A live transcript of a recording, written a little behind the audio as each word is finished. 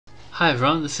Hi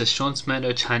everyone, this is Sean's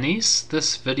Mandarin Chinese.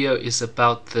 This video is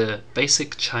about the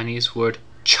basic Chinese word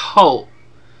chòu,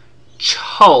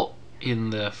 chòu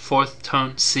in the fourth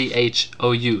tone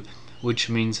chou, which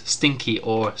means stinky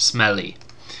or smelly.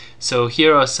 So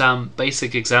here are some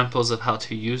basic examples of how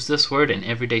to use this word in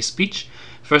everyday speech.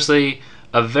 Firstly,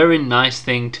 a very nice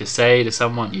thing to say to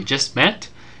someone you just met: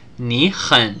 你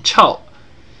很臭，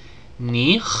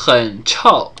你很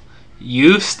臭。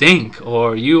You stink,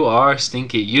 or you are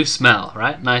stinky, you smell,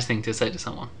 right? Nice thing to say to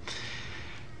someone.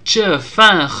 这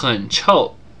饭很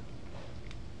臭，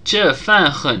这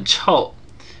饭很臭.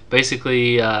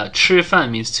 Basically, 吃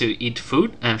饭 means to eat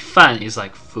food, and 饭 is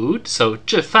like food. So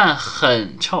这饭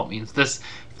很臭 means this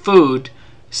food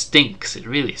stinks, it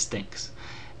really stinks.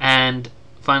 And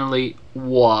finally,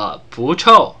 我不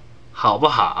臭，好不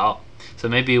好? So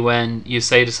maybe when you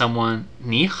say to someone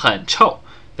你很臭,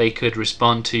 they could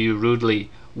respond to you rudely,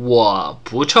 我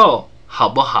不臭，好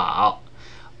不好?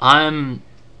 I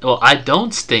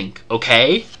don't stink,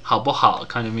 okay? 好不好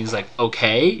kind of means like,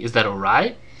 okay, is that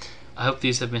alright? I hope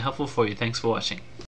these have been helpful for you. Thanks for watching.